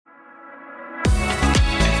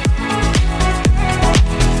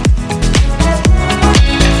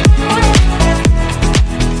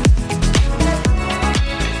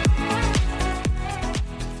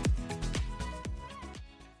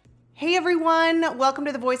everyone. Welcome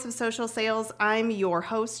to the Voice of Social Sales. I'm your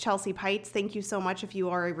host, Chelsea Pites. Thank you so much if you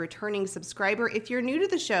are a returning subscriber. If you're new to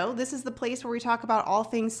the show, this is the place where we talk about all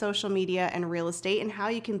things social media and real estate and how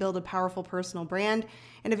you can build a powerful personal brand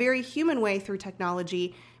in a very human way through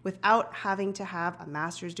technology without having to have a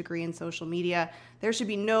master's degree in social media. There should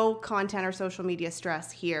be no content or social media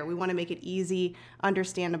stress here. We want to make it easy,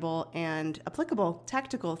 understandable, and applicable,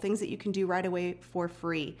 tactical, things that you can do right away for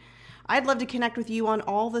free. I'd love to connect with you on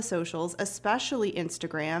all the socials, especially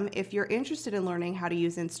Instagram. If you're interested in learning how to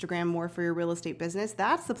use Instagram more for your real estate business,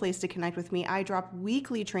 that's the place to connect with me. I drop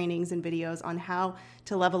weekly trainings and videos on how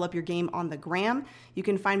to level up your game on the gram. You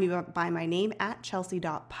can find me by my name at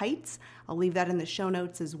chelsea.pites. I'll leave that in the show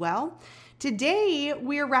notes as well. Today,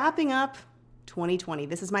 we're wrapping up 2020.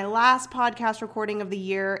 This is my last podcast recording of the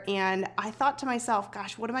year, and I thought to myself,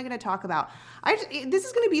 gosh, what am I going to talk about? This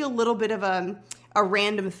is going to be a little bit of a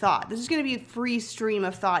random thought. This is going to be a free stream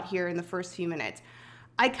of thought here in the first few minutes.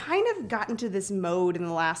 I kind of got into this mode in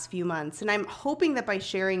the last few months, and I'm hoping that by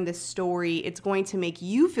sharing this story, it's going to make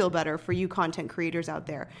you feel better for you content creators out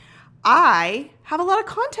there. I have a lot of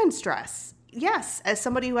content stress. Yes, as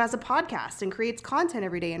somebody who has a podcast and creates content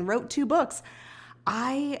every day and wrote 2 books,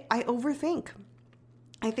 I overthink.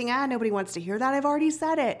 I think, nobody wants to hear that. I've already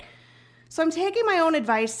said it. So I'm taking my own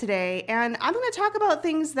advice today, and I'm going to talk about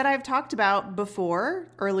things that I've talked about before,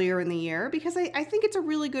 earlier in the year, because I think it's a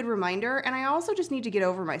really good reminder, and I also just need to get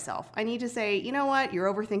over myself. I need to say, you know what,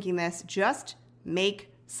 you're overthinking this, just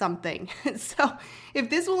make something. So if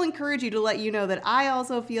this will encourage you to let you know that I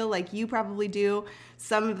also feel like you probably do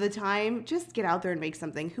some of the time, just get out there and make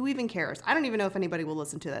something. Who even cares? I don't even know if anybody will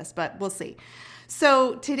listen to this, but we'll see.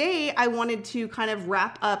 So today I wanted to kind of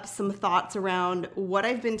wrap up some thoughts around what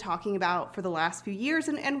I've been talking about for the last few years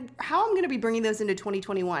and how I'm going to be bringing those into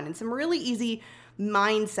 2021 and some really easy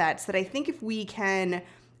mindsets that I think if we can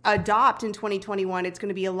adopt in 2021, it's going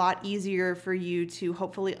to be a lot easier for you to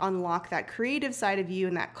hopefully unlock that creative side of you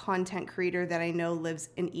and that content creator that I know lives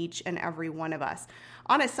in each and every one of us.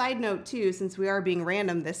 On a side note too, since we are being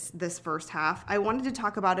random this first half, I wanted to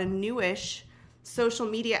talk about a newish social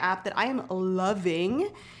media app that I am loving.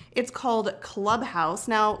 It's called Clubhouse.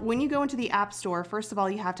 Now, when you go into the App Store, first of all,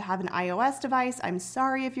 you have to have an iOS device. I'm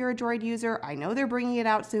sorry if you're a Droid user. I know they're bringing it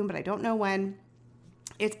out soon, but I don't know when.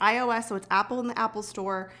 It's iOS, so it's Apple in the Apple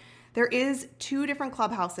Store. There is 2 different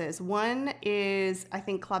Clubhouses. One is, I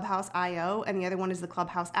think, Clubhouse IO, and the other one is the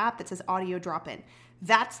Clubhouse app that says Audio Drop-In.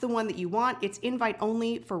 That's the one that you want. It's invite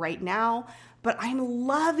only for right now, but I'm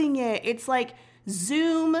loving it. It's like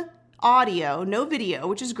Zoom audio, no video,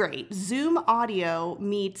 which is great. Zoom audio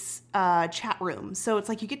meets chat room. So it's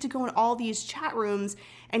like you get to go in all these chat rooms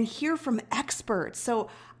and hear from experts. So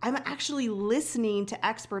I'm actually listening to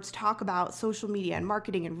experts talk about social media and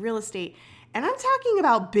marketing and real estate. And I'm talking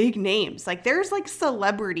about big names. Like there's like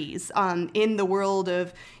celebrities in the world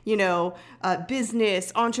of,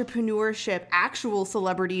 business, entrepreneurship, actual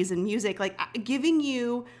celebrities in music, like giving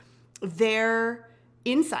you their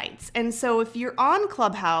insights. And so if you're on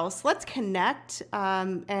Clubhouse, let's connect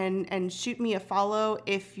and shoot me a follow.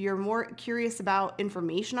 If you're more curious about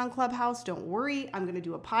information on Clubhouse, don't worry. I'm going to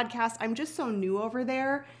do a podcast. I'm just so new over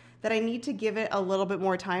there that I need to give it a little bit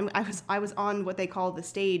more time. I was on what they call the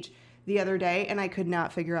stage the other day, and I could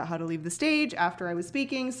not figure out how to leave the stage after I was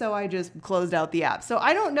speaking, so I just closed out the app. So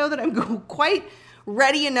I don't know that I'm quite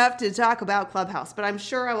ready enough to talk about Clubhouse, but I'm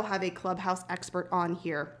sure I will have a Clubhouse expert on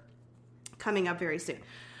here coming up very soon.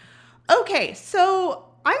 Okay, so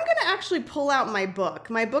I'm going to actually pull out my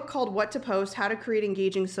book called What to Post, How to Create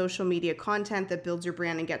Engaging Social Media Content That Builds Your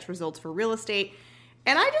Brand and Gets Results for Real Estate.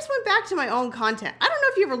 And I just went back to my own content. I don't know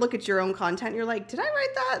if you ever look at your own content and you're like, did I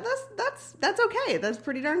write that? That's okay. That's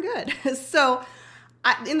pretty darn good. So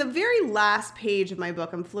in the very last page of my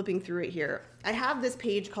book, I'm flipping through it here. I have this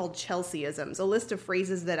page called Chelseaisms, a list of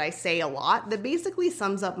phrases that I say a lot that basically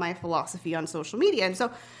sums up my philosophy on social media. And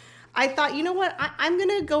so I thought, you know what, I'm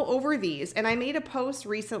going to go over these. And I made a post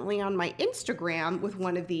recently on my Instagram with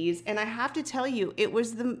one of these. And I have to tell you, it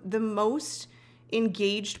was the most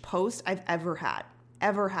engaged post I've ever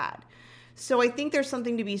had. So I think there's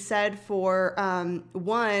something to be said for,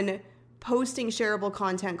 one, posting shareable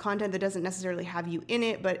content that doesn't necessarily have you in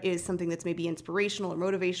it, but is something that's maybe inspirational or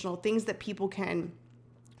motivational, things that people can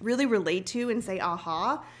really relate to and say,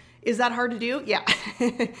 aha. Is that hard to do? Yeah.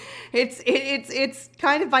 It's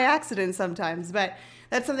kind of by accident sometimes, but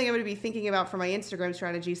that's something I'm going to be thinking about for my Instagram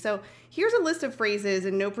strategy. So here's a list of phrases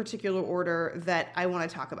in no particular order that I want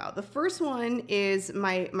to talk about. The first one is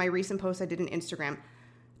my recent post I did on Instagram.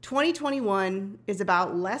 2021 is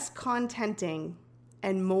about less contenting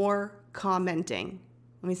and more commenting.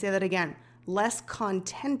 Let me say that again. Less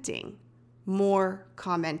contenting, more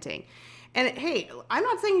commenting. And hey, I'm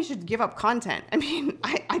not saying you should give up content. I mean,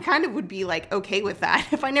 I kind of would be like okay with that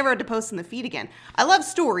if I never had to post in the feed again. I love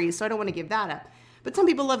stories, so I don't want to give that up. But some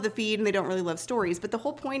people love the feed and they don't really love stories. But the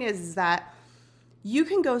whole point is that you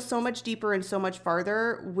can go so much deeper and so much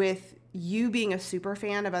farther with you being a super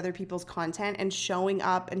fan of other people's content and showing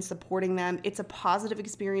up and supporting them. It's a positive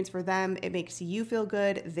experience for them. It makes you feel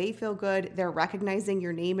good. They feel good. They're recognizing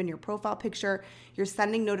your name and your profile picture. You're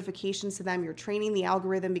sending notifications to them. You're training the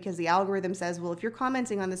algorithm because the algorithm says, well, if you're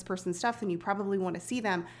commenting on this person's stuff, then you probably want to see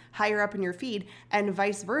them higher up in your feed, and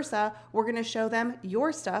vice versa. We're going to show them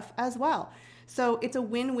your stuff as well. So it's a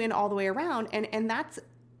win-win all the way around. And that's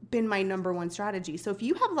been my number one strategy. So if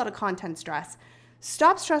you have a lot of content stress,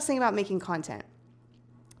 stop stressing about making content,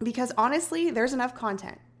 because honestly, there's enough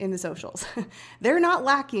content in the socials. They're not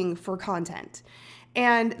lacking for content,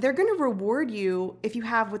 and they're going to reward you if you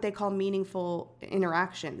have what they call meaningful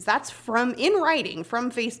interactions. That's in writing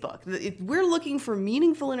from Facebook. If we're looking for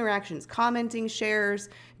meaningful interactions, commenting, shares,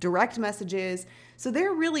 direct messages. So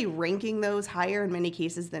they're really ranking those higher in many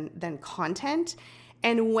cases than content.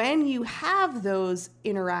 And when you have those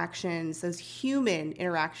interactions, those human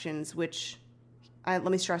interactions, which let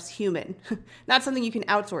me stress human, not something you can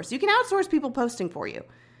outsource. You can outsource people posting for you.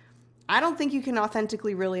 I don't think you can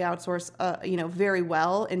authentically really outsource, very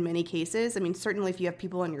well in many cases. I mean, certainly if you have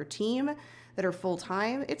people on your team that are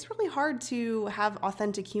full-time, it's really hard to have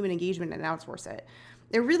authentic human engagement and outsource it.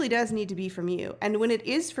 It really does need to be from you. And when it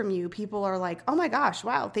is from you, people are like, oh my gosh,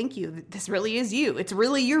 wow, thank you. This really is you. It's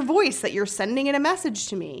really your voice that you're sending in a message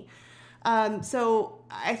to me. So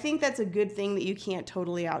I think that's a good thing that you can't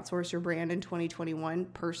totally outsource your brand in 2021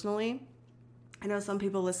 personally. I know some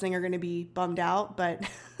people listening are going to be bummed out, but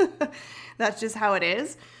that's just how it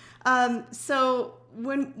is. So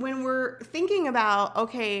when we're thinking about,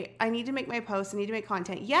 okay, I need to make my posts, I need to make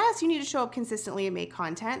content. Yes, you need to show up consistently and make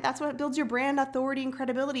content. That's what builds your brand authority and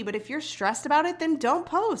credibility. But if you're stressed about it, then don't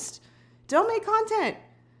post. Don't make content.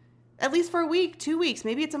 At least for a week, 2 weeks,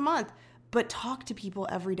 maybe it's a month. But talk to people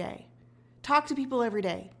every day. Talk to people every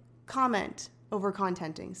day. Comment over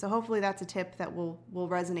contenting. So hopefully that's a tip that will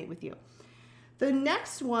resonate with you. The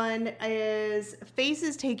next one is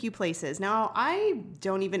faces take you places. Now,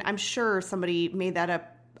 I'm sure somebody made that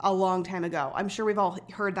up a long time ago. I'm sure we've all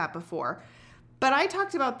heard that before. But I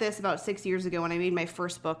talked about this about 6 years ago when I made my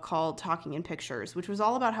first book called Talking in Pictures, which was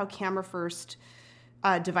all about how camera first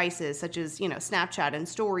devices such as, Snapchat and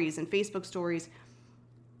stories and Facebook stories,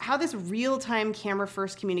 how this real-time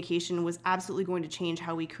camera-first communication was absolutely going to change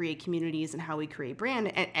how we create communities and how we create brand,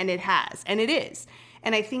 and it has, and it is.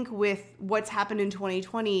 And I think with what's happened in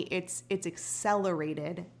 2020, it's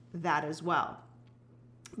accelerated that as well.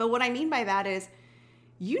 But what I mean by that is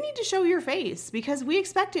you need to show your face because we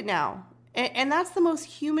expect it now. And that's the most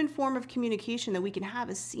human form of communication that we can have,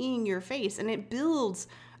 is seeing your face, and it builds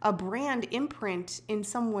a brand imprint in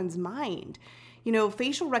someone's mind.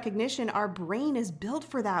 Facial recognition, our brain is built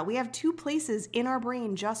for that. We have 2 places in our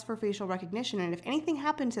brain just for facial recognition. And if anything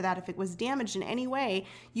happened to that, if it was damaged in any way,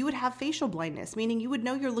 you would have facial blindness, meaning you would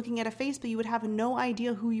know you're looking at a face, but you would have no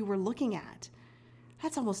idea who you were looking at.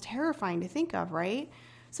 That's almost terrifying to think of, right?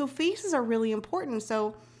 So faces are really important.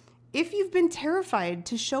 So if you've been terrified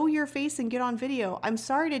to show your face and get on video, I'm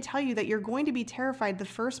sorry to tell you that you're going to be terrified the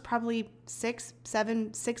first probably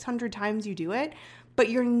 600 times you do it. But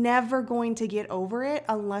you're never going to get over it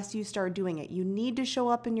unless you start doing it. You need to show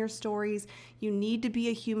up in your stories. You need to be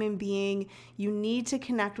a human being. You need to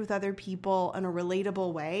connect with other people in a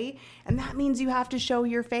relatable way. And that means you have to show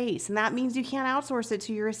your face. And that means you can't outsource it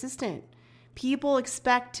to your assistant. People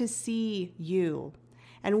expect to see you.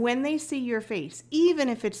 And when they see your face, even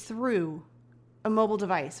if it's through a mobile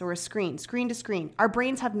device or a screen to screen, our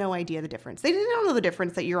brains have no idea the difference. They don't know the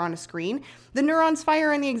difference that you're on a screen. The neurons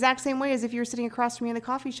fire in the exact same way as if you're sitting across from me in the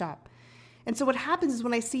coffee shop. And so what happens is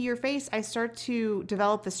when I see your face, I start to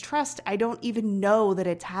develop this trust. I don't even know that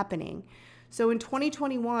it's happening. So in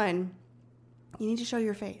 2021, you need to show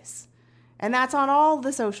your face. And that's on all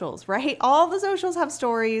the socials, right? All the socials have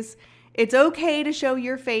stories. It's okay to show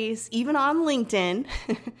your face, even on LinkedIn.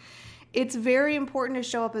 It's very important to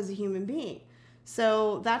show up as a human being.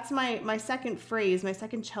 So that's my second phrase, my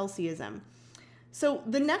second Chelseaism. So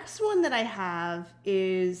the next one that I have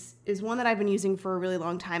is one that I've been using for a really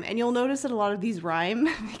long time. And you'll notice that a lot of these rhyme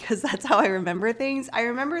because that's how I remember things. I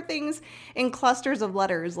remember things in clusters of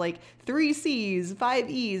letters, like 3 C's, 5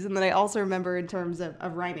 E's, and then I also remember in terms of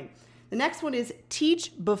rhyming. The next one is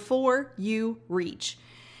teach before you reach.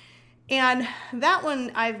 And that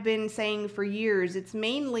one I've been saying for years. It's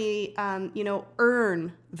mainly,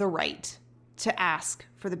 earn the right to ask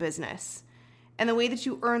for the business. And the way that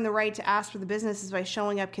you earn the right to ask for the business is by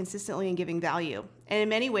showing up consistently and giving value. And in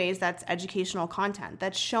many ways, that's educational content.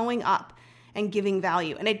 That's showing up and giving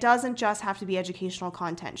value. And it doesn't just have to be educational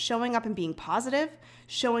content. Showing up and being positive,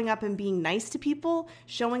 showing up and being nice to people,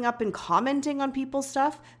 showing up and commenting on people's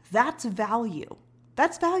stuff, that's value.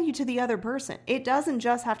 That's value to the other person. It doesn't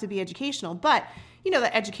just have to be educational, but you know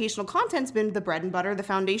that educational content's been the bread and butter, the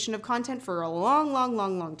foundation of content for a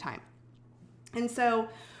long time. And so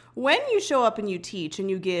when you show up and you teach and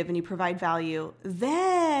you give and you provide value,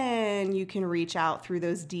 then you can reach out through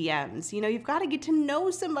those DMs. You know, you've got to get to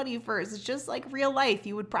know somebody first. It's just like real life.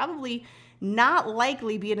 You would probably not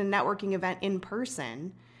likely be at a networking event in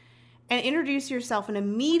person and introduce yourself and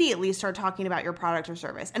immediately start talking about your product or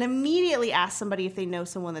service and immediately ask somebody if they know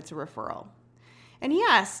someone that's a referral. And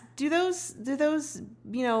yes, do those,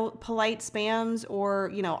 you know, polite spams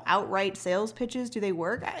or, you know, outright sales pitches, do they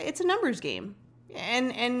work? It's a numbers game.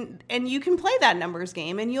 And you can play that numbers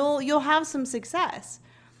game and you'll have some success.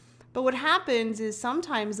 But what happens is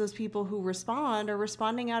sometimes those people who respond are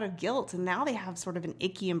responding out of guilt, and now they have sort of an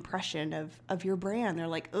icky impression of your brand. They're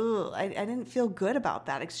like, oh, I didn't feel good about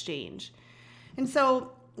that exchange. And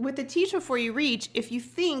so with the teach before you reach, if you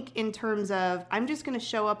think in terms of, I'm just going to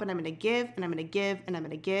show up and I'm going to give and I'm going to give and I'm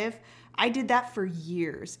going to give, I did that for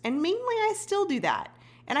years. And mainly I still do that.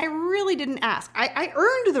 And I really didn't ask. I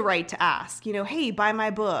earned the right to ask, you know, hey, buy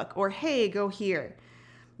my book, or hey, go here.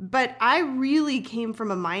 But I really came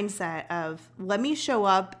from a mindset of, let me show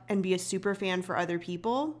up and be a super fan for other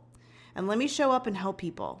people, and let me show up and help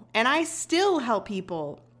people. And I still help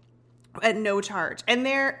people at no charge. And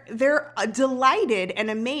they're delighted and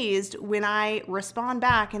amazed when I respond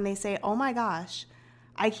back and they say, oh my gosh,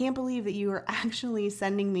 I can't believe that you are actually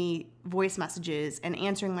sending me voice messages and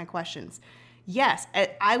answering my questions. Yes,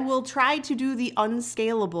 I will try to do the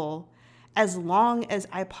unscalable as long as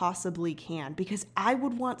I possibly can, because I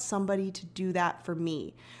would want somebody to do that for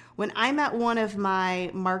me. When I met one of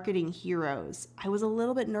my marketing heroes, I was a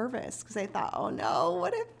little bit nervous because I thought, oh no,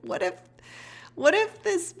 what if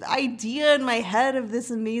this idea in my head of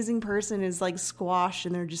this amazing person is like squashed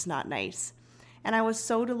and they're just not nice? And I was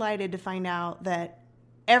so delighted to find out that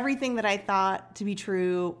everything that I thought to be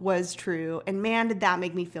true was true. And man, did that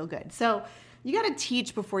make me feel good. So you got to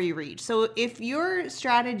teach before you reach. So if your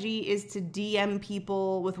strategy is to DM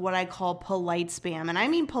people with what I call polite spam, and I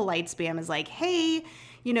mean polite spam is like, hey,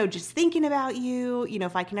 you know, just thinking about you, you know,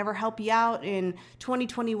 if I can ever help you out in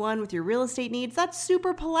 2021 with your real estate needs, that's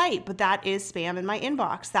super polite, but that is spam in my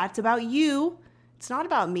inbox. That's about you. It's not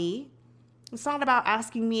about me. It's not about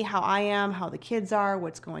asking me how I am, how the kids are,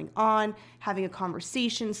 what's going on, having a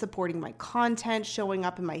conversation, supporting my content, showing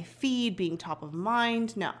up in my feed, being top of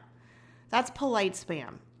mind. No. That's polite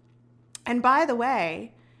spam. And by the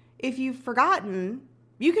way, if you've forgotten,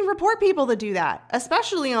 you can report people that do that,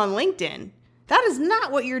 especially on LinkedIn. That is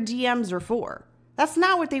not what your DMs are for. That's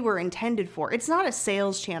not what they were intended for. It's not a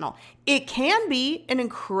sales channel. It can be an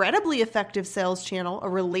incredibly effective sales channel, a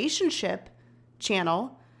relationship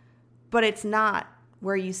channel, but it's not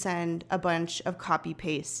where you send a bunch of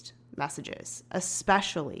copy-paste messages,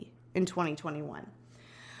 especially in 2021.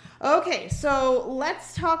 Okay, so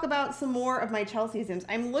let's talk about some more of my Chelsea-isms.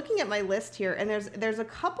 I'm looking at my list here, and there's a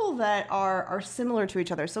couple that are similar to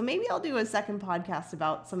each other. So maybe I'll do a second podcast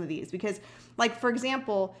about some of these because, like, for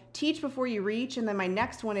example, teach before you reach, and then my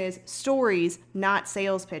next one is stories, not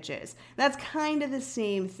sales pitches. That's kind of the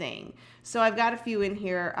same thing. So I've got a few in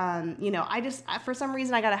here. You know, for some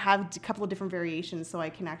reason, I got to have a couple of different variations so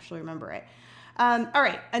I can actually remember it. All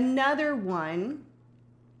right, another one.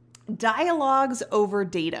 Dialogues over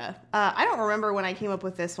data. I don't remember when I came up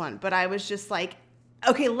with this one, but I was just like,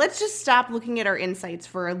 okay, let's just stop looking at our insights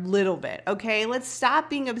for a little bit, okay? Let's stop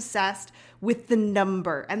being obsessed with the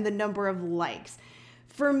number and the number of likes.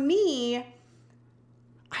 For me,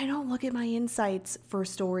 I don't look at my insights for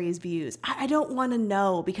stories views. I don't want to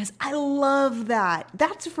know because I love that.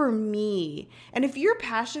 That's for me. And if you're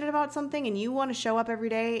passionate about something and you want to show up every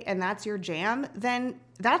day and that's your jam, then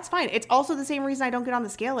that's fine. It's also the same reason I don't get on the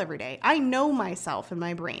scale every day. I know myself and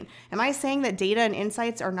my brain. Am I saying that data and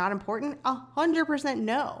insights are not important? 100%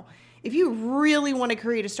 no. If you really want to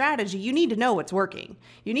create a strategy, you need to know what's working.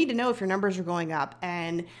 You need to know if your numbers are going up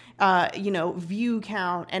and, view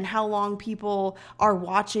count and how long people are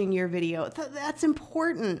watching your video. That's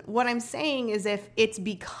important. What I'm saying is if it's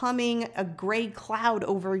becoming a gray cloud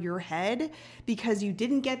over your head because you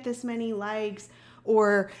didn't get this many likes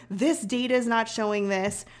or this data is not showing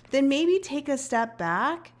this, then maybe take a step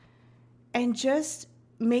back and just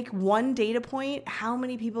make one data point how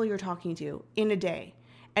many people you're talking to in a day.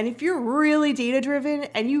 And if you're really data driven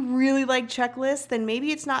and you really like checklists, then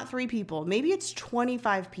maybe it's not 3 people. Maybe it's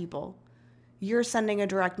 25 people you're sending a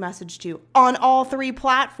direct message to on all 3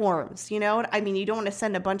 platforms. You know, I mean, you don't want to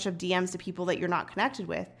send a bunch of DMs to people that you're not connected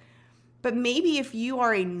with. But maybe if you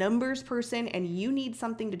are a numbers person and you need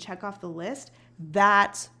something to check off the list,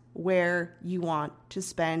 that's where you want to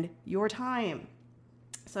spend your time.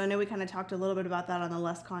 So I know we kind of talked a little bit about that on the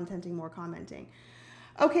less contenting, more commenting.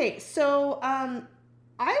 Okay, so I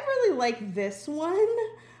really like this one.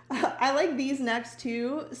 I like these next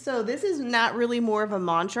two. So this is not really more of a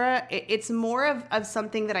mantra. It's more of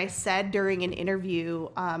something that I said during an interview,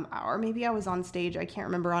 or maybe I was on stage. I can't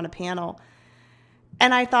remember, on a panel.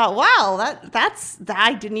 And I thought, wow, that's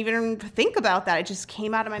I didn't even think about that. It just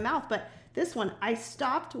came out of my mouth. But this one, I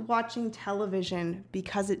stopped watching television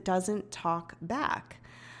because it doesn't talk back.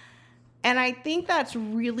 And I think that's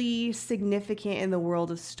really significant in the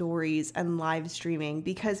world of stories and live streaming,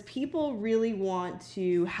 because people really want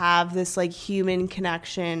to have this like human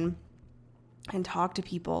connection and talk to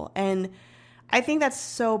people. And I think that's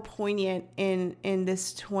so poignant in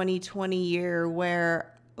this 2020 year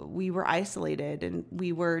where we were isolated and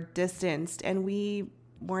we were distanced and we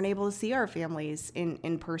weren't able to see our families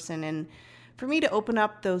in person. And for me to open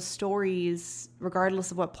up those stories,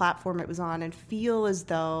 regardless of what platform it was on, and feel as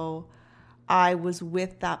though I was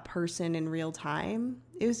with that person in real time,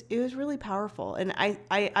 it was really powerful. And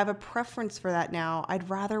I have a preference for that now. I'd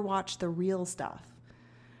rather watch the real stuff.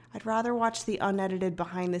 I'd rather watch the unedited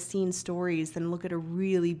behind the scenes stories than look at a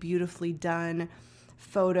really beautifully done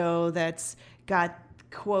photo that's got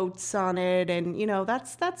quotes on it. And, you know,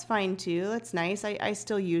 that's fine too. That's nice. I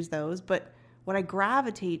still use those. But what I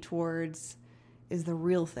gravitate towards is the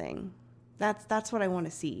real thing. That's what I want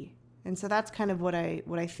to see. And so that's kind of what I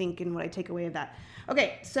think and what I take away of that.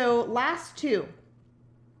 Okay, so last two.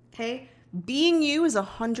 Okay, being you is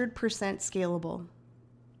 100% scalable.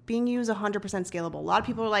 Being you is 100% scalable. A lot of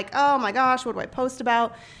people are like, oh my gosh, what do I post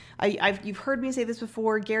about? You've heard me say this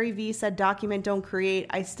before. Gary Vee said, document, don't create.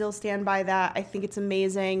 I still stand by that. I think it's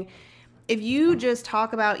amazing. If you just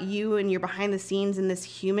talk about you and your behind the scenes and this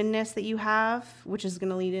humanness that you have, which is going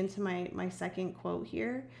to lead into my second quote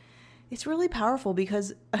here, it's really powerful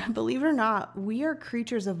because, believe it or not, we are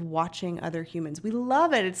creatures of watching other humans. We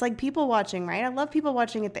love it. It's like people watching, right? I love people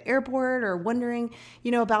watching at the airport or wondering,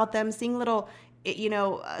 about them, seeing little,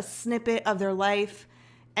 a snippet of their life.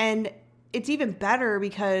 And it's even better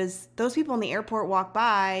because those people in the airport walk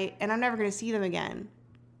by and I'm never going to see them again.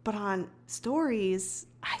 But on stories,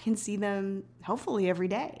 I can see them hopefully every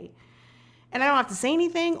day. And I don't have to say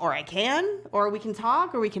anything, or I can, or we can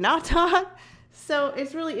talk, or we cannot talk. So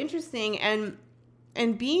it's really interesting,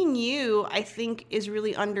 and being you, I think, is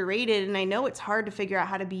really underrated, and I know it's hard to figure out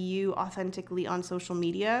how to be you authentically on social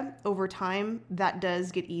media. Over time, that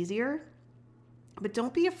does get easier, but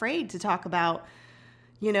don't be afraid to talk about,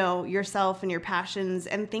 yourself and your passions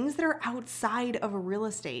and things that are outside of real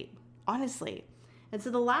estate, honestly. And so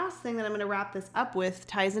the last thing that I'm going to wrap this up with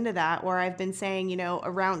ties into that, where I've been saying,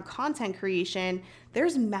 around content creation,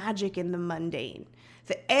 there's magic in the mundane.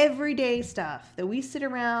 The everyday stuff that we sit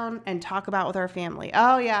around and talk about with our family.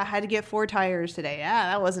 Oh yeah, I had to get 4 tires today. Yeah,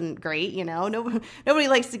 that wasn't great. Nobody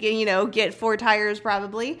likes to get 4 tires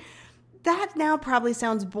probably. That now probably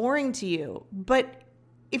sounds boring to you, but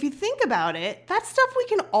if you think about it, that's stuff we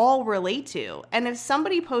can all relate to. And if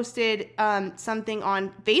somebody posted something on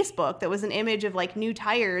Facebook that was an image of like new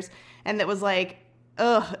tires and that was like,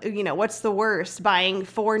 ugh, what's the worst? Buying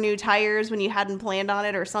 4 new tires when you hadn't planned on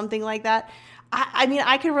it or something like that. I mean,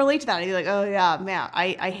 I can relate to that. I'd be like, oh yeah, man,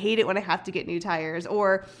 I hate it when I have to get new tires.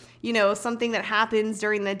 Or, something that happens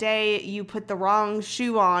during the day, you put the wrong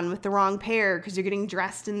shoe on with the wrong pair because you're getting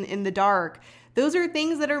dressed in the dark. Those are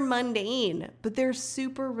things that are mundane, but they're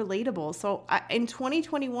super relatable. So in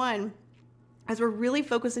 2021, as we're really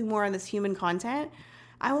focusing more on this human content,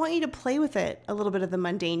 I want you to play with it a little bit of the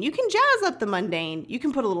mundane. You can jazz up the mundane. You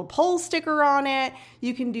can put a little poll sticker on it.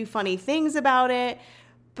 You can do funny things about it.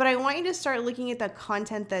 But I want you to start looking at the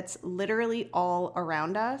content that's literally all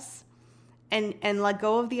around us and let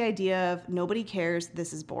go of the idea of nobody cares,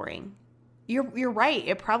 this is boring. You're right,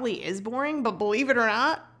 it probably is boring, but believe it or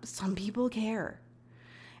not, some people care.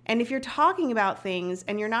 And if you're talking about things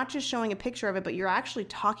and you're not just showing a picture of it, but you're actually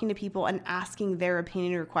talking to people and asking their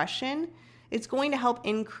opinion or question, it's going to help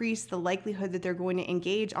increase the likelihood that they're going to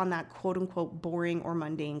engage on that quote unquote boring or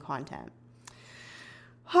mundane content.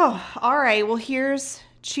 Oh, all right, well,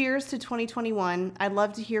 cheers to 2021. I'd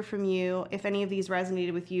love to hear from you. If any of these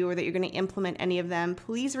resonated with you or that you're going to implement any of them,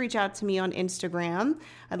 please reach out to me on Instagram.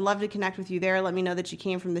 I'd love to connect with you there. Let me know that you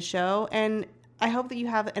came from the show. And I hope that you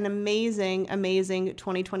have an amazing, amazing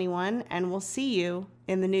 2021, and we'll see you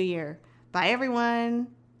in the new year. Bye, everyone.